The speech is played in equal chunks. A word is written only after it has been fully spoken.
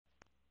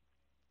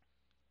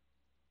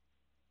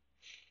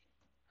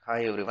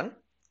Hi everyone.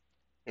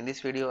 In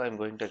this video, I am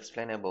going to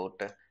explain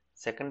about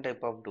second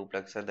type of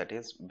duplexer, that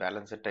is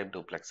balancer type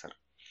duplexer.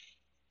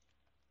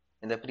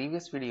 In the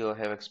previous video, I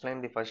have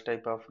explained the first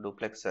type of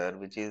duplexer,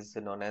 which is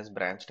known as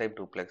branch type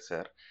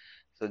duplexer.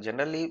 So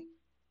generally,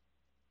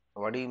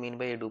 what do you mean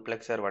by a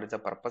duplexer? What is the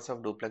purpose of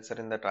duplexer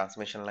in the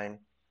transmission line?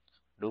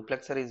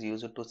 Duplexer is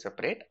used to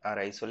separate or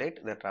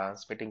isolate the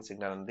transmitting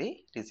signal and the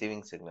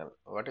receiving signal.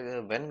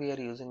 When we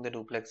are using the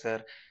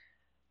duplexer?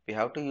 We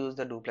have to use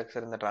the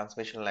duplexer in the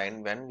transmission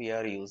line when we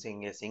are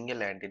using a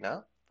single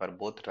antenna for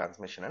both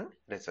transmission and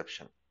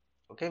reception.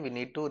 Okay, we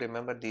need to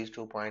remember these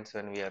 2 points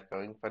when we are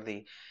going for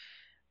the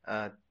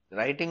uh,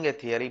 writing a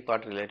theory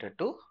part related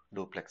to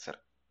duplexer.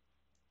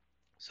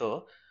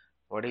 So,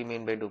 what do you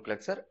mean by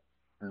duplexer?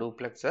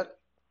 Duplexer,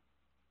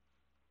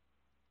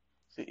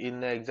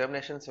 in the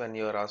examinations, when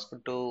you are asked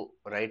to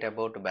write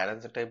about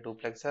balancer type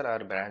duplexer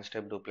or branch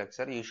type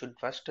duplexer, you should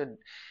first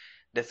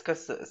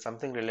discuss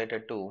something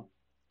related to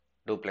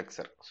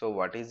duplexer. So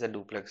what is the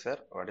duplexer?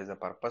 What is the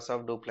purpose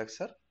of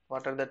duplexer?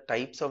 What are the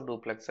types of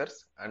duplexers?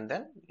 And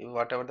then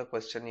whatever the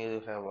question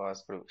you have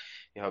asked,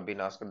 you have been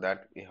asked,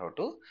 that we have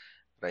to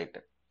write.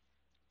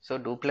 So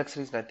duplexer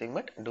is nothing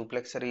but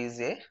duplexer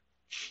is a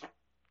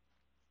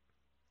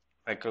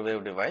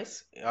microwave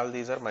device. All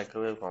these are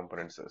microwave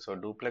components. So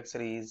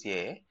duplexer is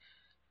a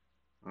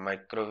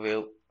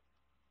microwave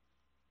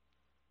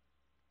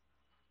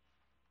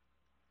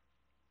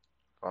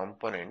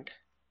component.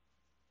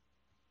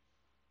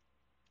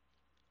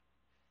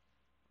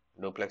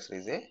 Duplexer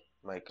is a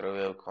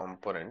microwave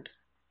component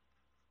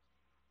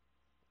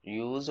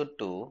used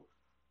to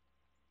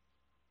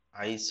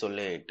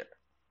isolate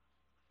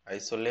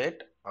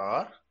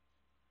or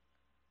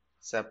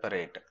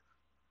separate.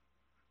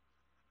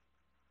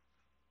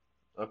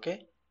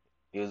 Okay,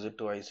 use it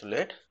to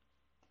isolate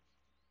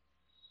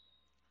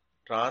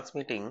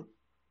transmitting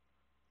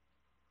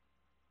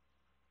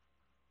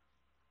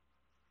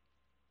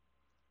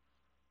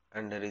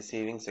and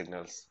receiving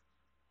signals.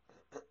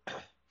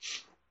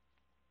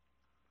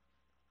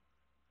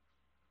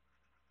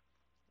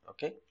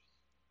 Okay,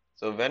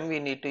 so when we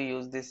need to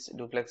use this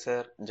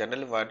duplexer,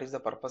 generally what is the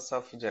purpose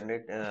of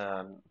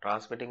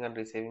transmitting and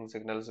receiving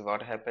signals?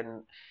 What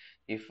happen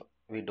if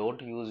we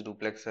don't use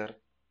duplexer?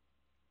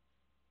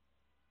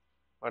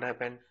 What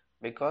happen?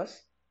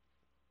 Because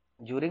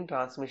during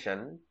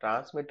transmission,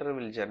 transmitter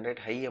will generate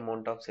high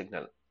amount of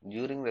signal.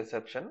 During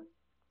reception,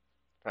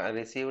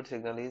 received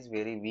signal is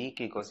very weak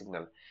echo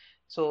signal.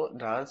 So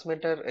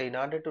transmitter, in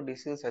order to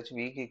receive such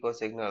weak echo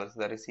signals,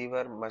 the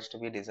receiver must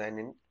be designed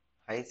in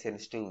high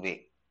sensitive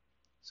way.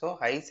 So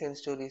high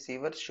sensitive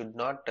receiver should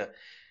not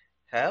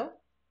have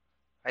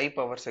high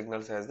power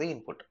signals as the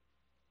input.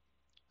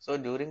 So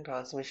during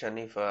transmission,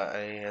 if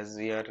as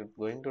we are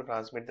going to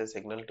transmit the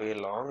signal to a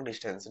long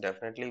distance,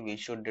 definitely we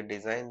should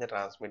design the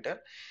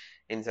transmitter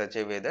in such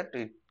a way that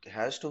it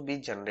has to be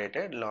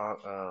generated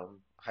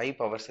high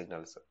power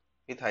signals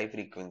with high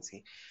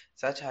frequency.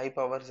 Such high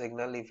power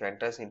signal, if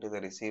enters into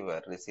the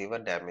receiver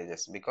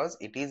damages, because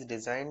it is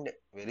designed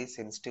very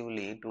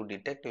sensitively to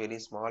detect very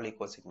small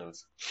echo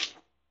signals.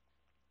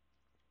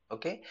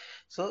 Okay,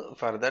 so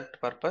for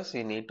that purpose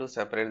we need to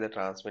separate the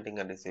transmitting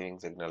and receiving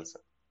signals.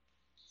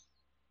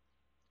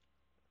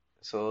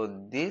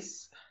 So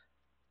this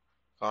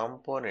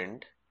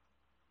component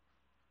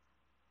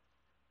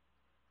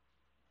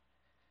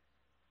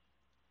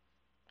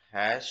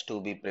has to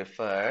be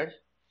preferred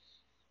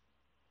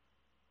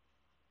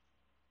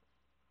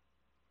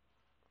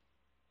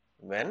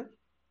when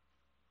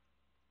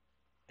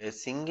a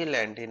single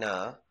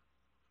antenna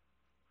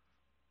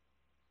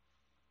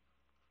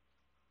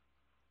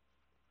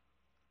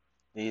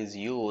is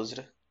used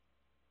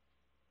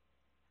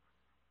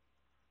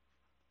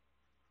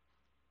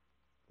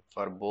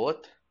for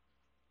both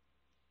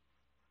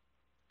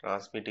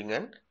transmitting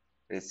and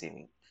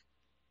receiving.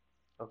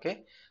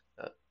 Okay,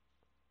 uh,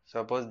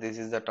 suppose this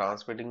is the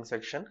transmitting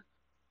section,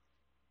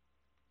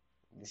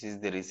 this is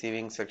the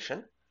receiving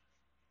section.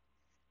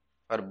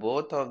 For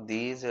both of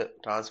these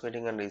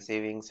transmitting and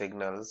receiving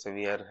signals, if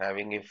we are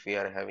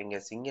having a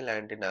single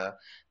antenna,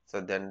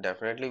 so then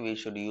definitely we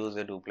should use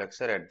a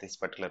duplexer at this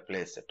particular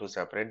place to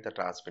separate the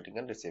transmitting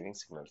and receiving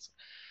signals.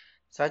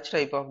 Such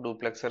type of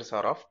duplexers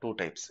are of two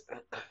types.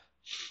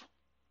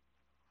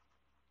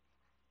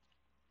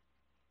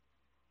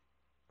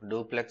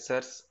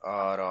 Duplexers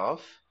are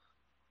of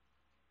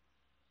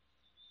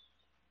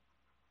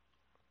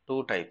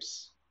two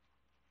types.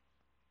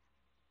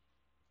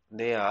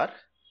 They are,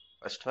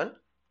 first one,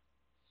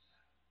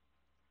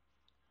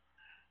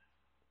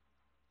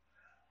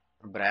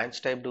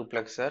 branch type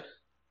duplexer.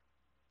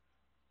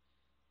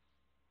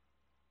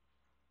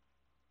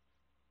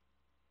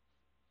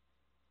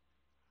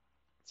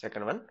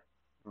 Second one,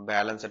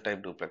 balancer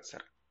type duplexer.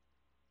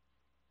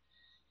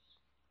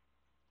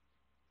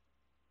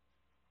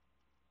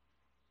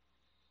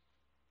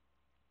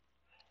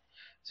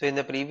 So in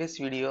the previous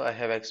video, I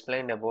have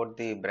explained about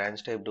the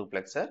branch type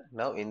duplexer.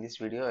 Now in this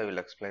video, I will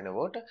explain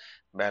about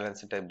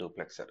balancer type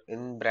duplexer.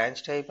 In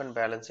branch type and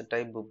balancer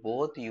type,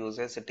 both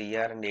uses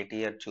TR and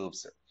ATR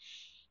tubes.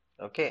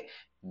 Okay,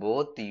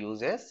 both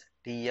uses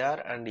TR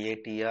and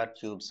ATR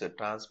tubes,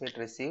 transmit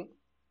receive,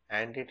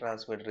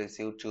 anti-transmit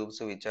receive tubes,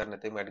 which are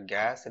nothing but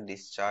gas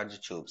discharge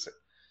tubes,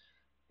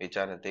 which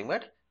are nothing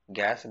but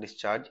gas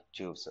discharge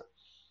tubes.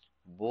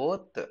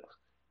 Both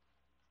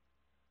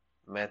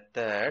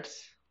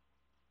methods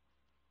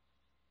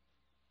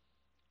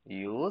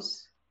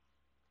use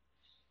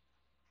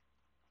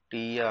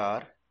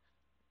TR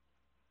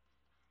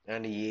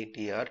and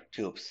ATR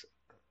tubes.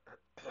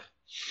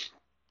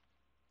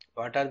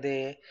 What are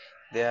they?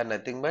 They are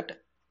nothing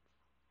but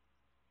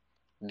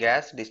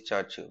gas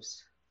discharge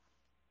tubes.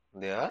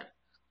 They are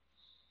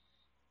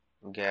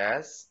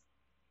gas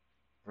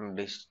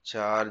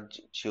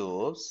discharge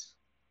tubes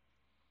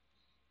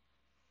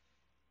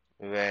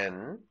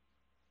when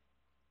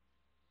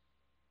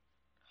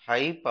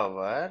high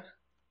power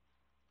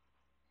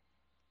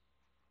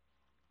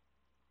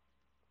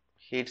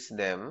hits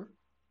them,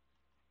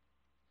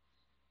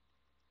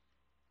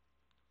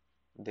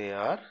 they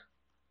are,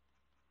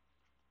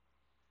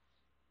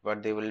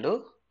 what they will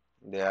do?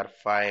 They are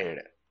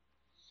fired.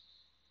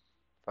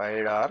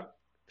 Fired or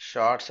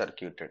short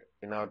circuited.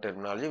 In our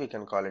terminology, we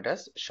can call it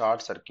as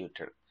short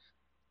circuited.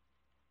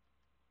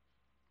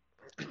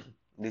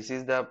 This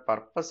is the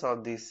purpose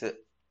of this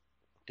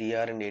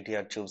TR and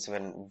ATR tubes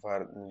when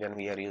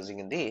we are using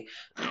in the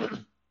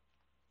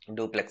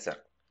duplexer.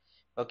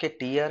 Okay,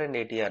 TR and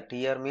ATR.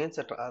 TR means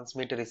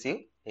transmit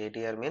receive.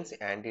 ATR means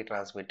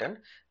anti-transmit and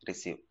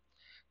receive.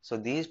 So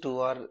these two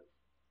are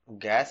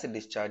gas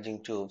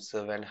discharging tubes.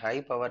 So when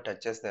high power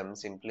touches them,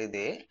 simply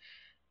they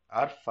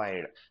are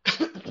fired.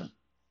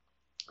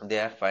 They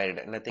are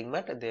fired. Nothing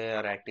but they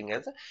are acting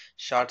as a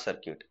short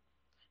circuit.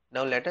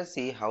 Now let us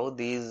see how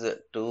these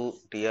two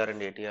TR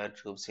and ATR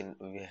tubes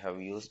we have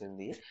used in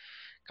the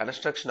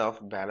construction of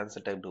balancer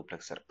type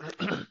duplexer.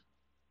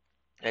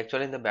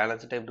 Actually, in the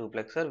balancer type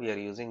duplexer, we are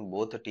using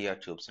both TR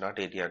tubes, not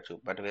ATR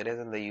tube. But whereas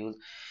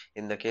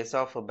in the case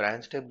of a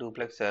branch type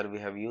duplexer, we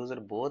have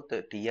used both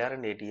TR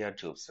and ATR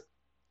tubes.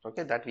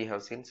 Okay, that we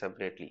have seen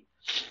separately.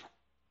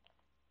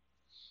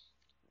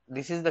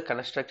 This is the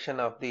construction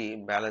of the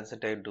balancer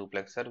type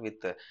duplexer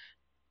with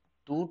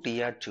two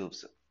TR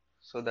tubes.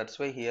 So that's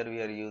why here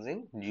we are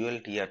using dual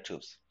TR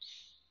tubes.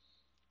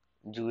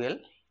 Dual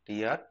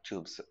TR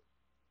tubes.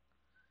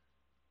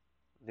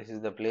 This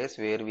is the place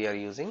where we are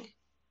using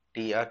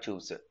TR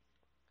tubes.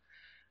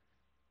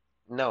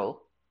 Now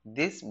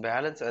this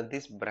balance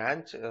this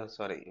branch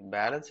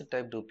balance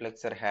type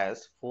duplexer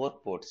has 4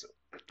 ports.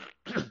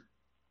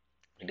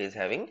 It is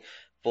having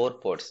 4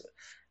 ports.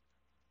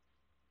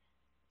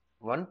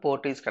 One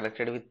port is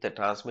connected with the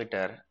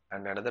transmitter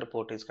and another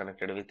port is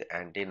connected with the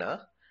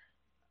antenna,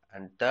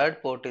 and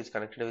third port is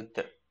connected with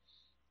the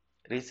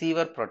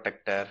receiver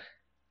protector,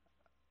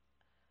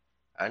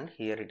 and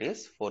here it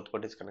is fourth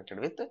port is connected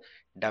with the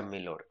dummy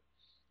load.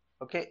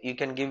 Okay, you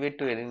can give it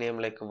to any name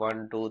like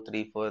 1, 2,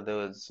 3, 4.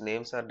 Those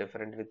names are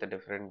different with the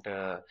different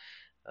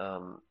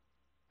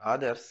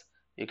others.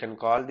 You can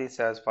call this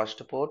as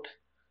first port,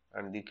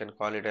 and you can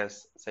call it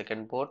as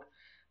second port.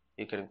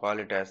 You can call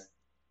it as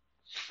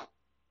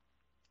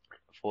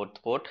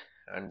fourth port,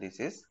 and this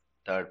is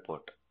third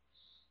port.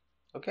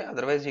 Okay,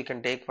 otherwise you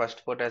can take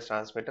first port as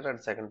transmitter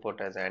and second port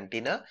as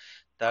antenna,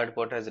 third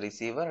port as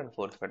receiver, and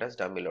fourth port as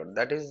dummy load.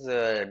 That is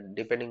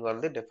depending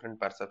on the different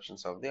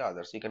perceptions of the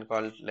others. You can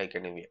call it like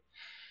anyway.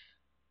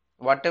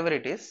 Whatever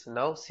it is,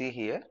 now see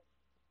here.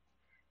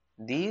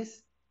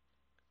 These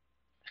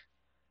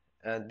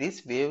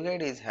this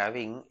waveguide is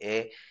having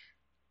a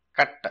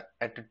cut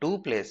at 2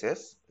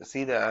 places.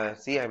 See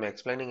I'm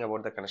explaining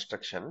about the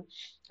construction.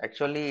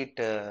 Actually, it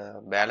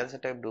balancer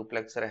type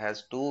duplexer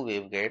has 2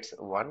 waveguides.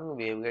 One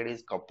waveguide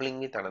is coupling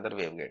with another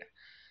waveguide.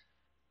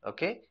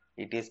 Okay,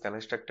 it is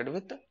constructed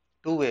with 2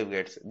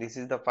 waveguides. This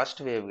is the first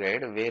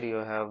waveguide where you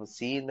have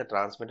seen the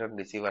transmitter and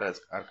receiver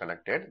are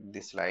connected.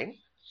 This line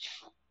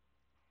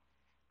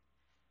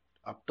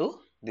up to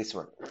this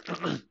one.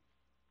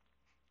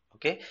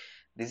 Okay,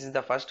 this is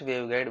the first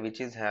waveguide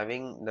which is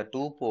having the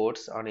 2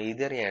 ports on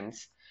either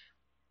ends,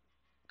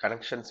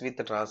 connections with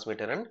the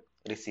transmitter and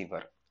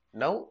receiver.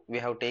 Now we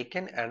have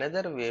taken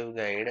another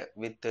waveguide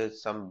with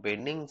some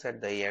bendings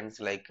at the ends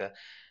like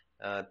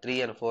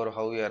 3 and 4,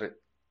 how we are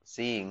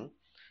seeing.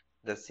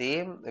 The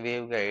same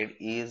waveguide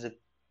is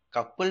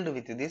coupled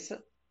with this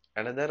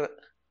another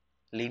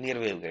linear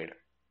waveguide.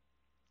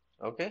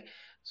 Okay,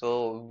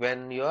 so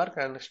when you are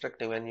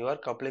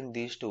coupling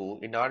these two,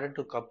 in order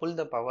to couple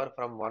the power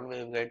from one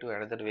waveguide to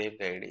another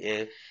waveguide,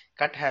 a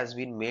cut has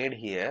been made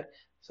here.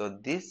 So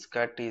this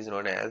cut is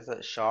known as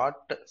a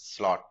short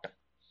slot.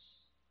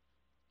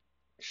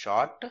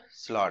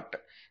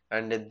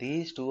 And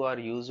these two are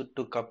used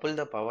to couple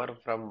the power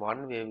from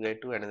one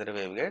waveguide to another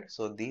waveguide.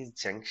 So these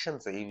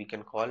junctions, we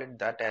can call it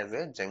that as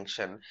a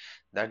junction.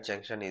 That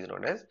junction is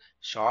known as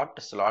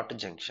short slot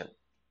junction.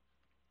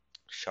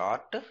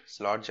 Short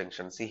slot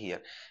junction. See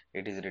here,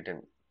 it is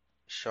written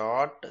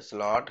short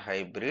slot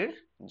hybrid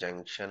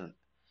junction.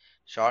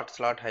 Short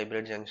slot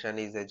hybrid junction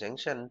is a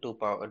junction to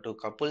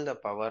couple the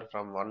power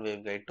from one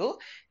waveguide to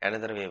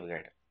another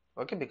waveguide.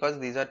 Okay, because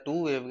these are two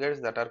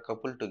waveguides that are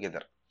coupled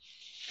together.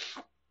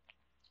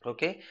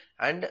 Okay,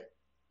 and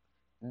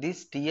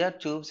these TR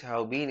tubes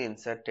have been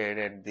inserted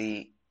at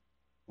the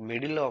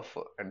middle of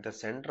at the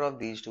center of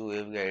these two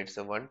waveguides.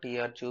 So one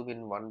TR tube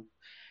in one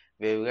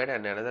waveguide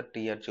and another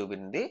TR tube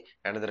in the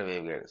another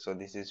waveguide. So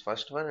this is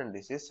first one and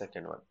this is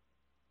second one.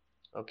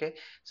 Okay,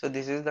 so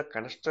this is the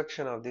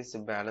construction of this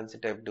balance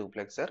type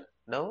duplexer.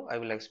 Now I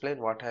will explain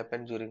what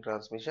happened during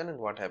transmission and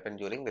what happened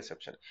during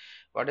reception.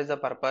 What is the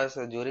purpose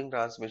during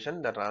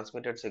transmission? The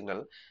transmitted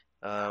signal.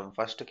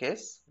 First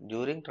case,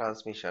 during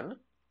transmission,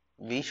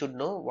 we should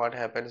know what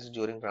happens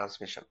during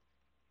transmission.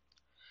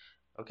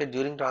 Okay,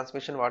 during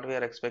transmission, what we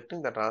are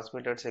expecting, the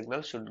transmitted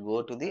signal should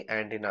go to the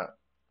antenna,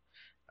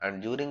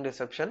 and during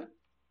reception,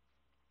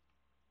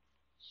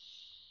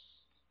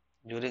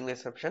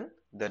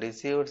 the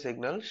received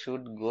signal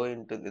should go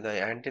into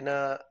the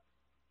antenna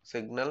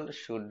signal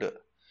should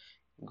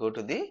go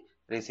to the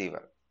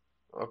receiver.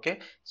 Okay,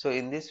 so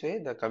in this way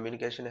the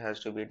communication has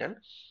to be done.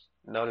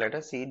 Now let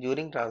us see,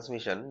 during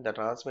transmission, the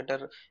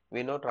transmitter,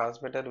 we know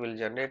transmitter will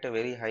generate a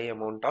very high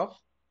amount of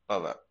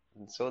power.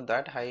 So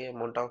that high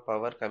amount of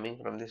power coming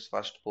from this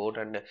first port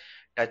and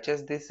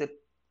touches this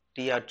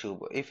TR tube.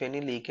 If any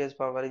leakage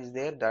power is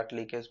there, that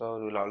leakage power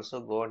will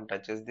also go and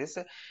touches this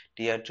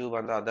TR tube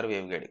on the other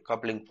waveguide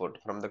coupling port.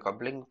 From the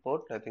coupling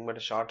port, nothing but a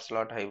short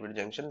slot hybrid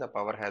junction, the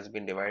power has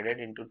been divided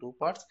into two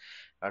parts,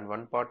 and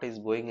one part is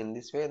going in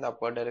this way in the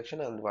upward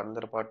direction and one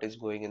other part is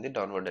going in the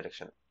downward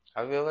direction.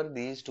 However,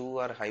 these two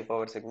are high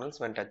power signals.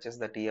 When touches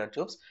the TR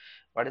tubes,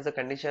 what is the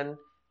condition?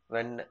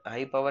 When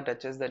high power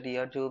touches the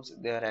TR tubes,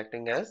 they are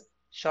acting as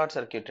short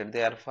circuited,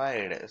 they are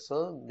fired,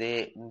 so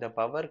the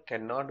power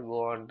cannot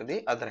go on to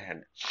the other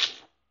hand.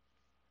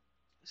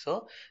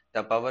 So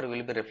the power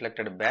will be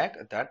reflected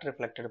back. That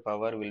reflected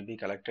power will be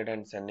collected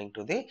and sending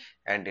to the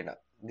antenna.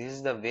 This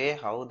is the way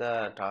how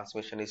the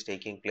transmission is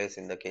taking place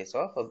in the case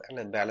of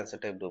a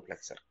balanced type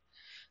duplexer.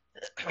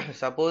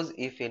 Suppose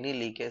if any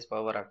leakage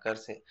power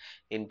occurs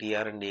in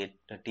TR and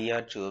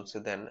TR tubes,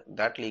 then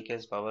that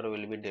leakage power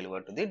will be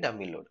delivered to the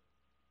dummy load.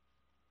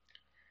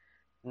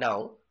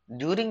 Now,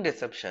 during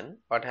reception,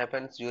 what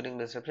happens during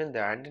reception? The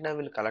antenna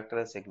will collect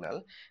the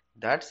signal.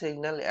 That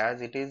signal,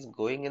 as it is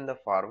going in the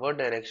forward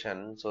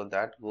direction, so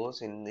that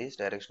goes in this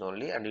direction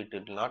only, and it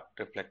will not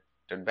reflect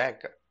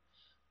back.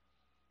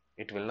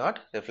 It will not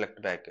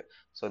reflect back.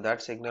 So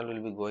that signal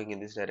will be going in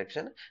this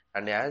direction.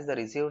 And as the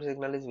received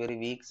signal is very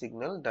weak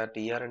signal, the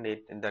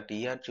the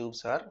TR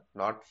tubes are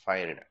not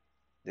fired.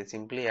 They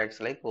simply acts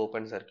like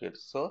open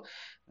circuits. So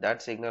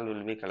that signal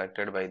will be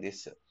collected by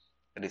this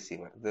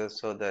receiver.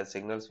 So the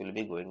signals will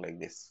be going like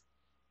this.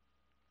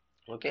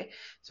 Okay,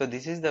 so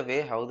this is the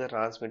way how the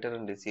transmitter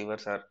and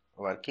receivers are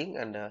working,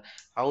 and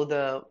how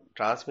the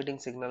transmitting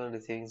signal and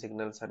receiving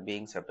signals are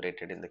being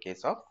separated in the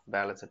case of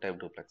balanced type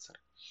duplexer.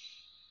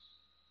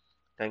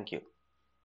 Thank you.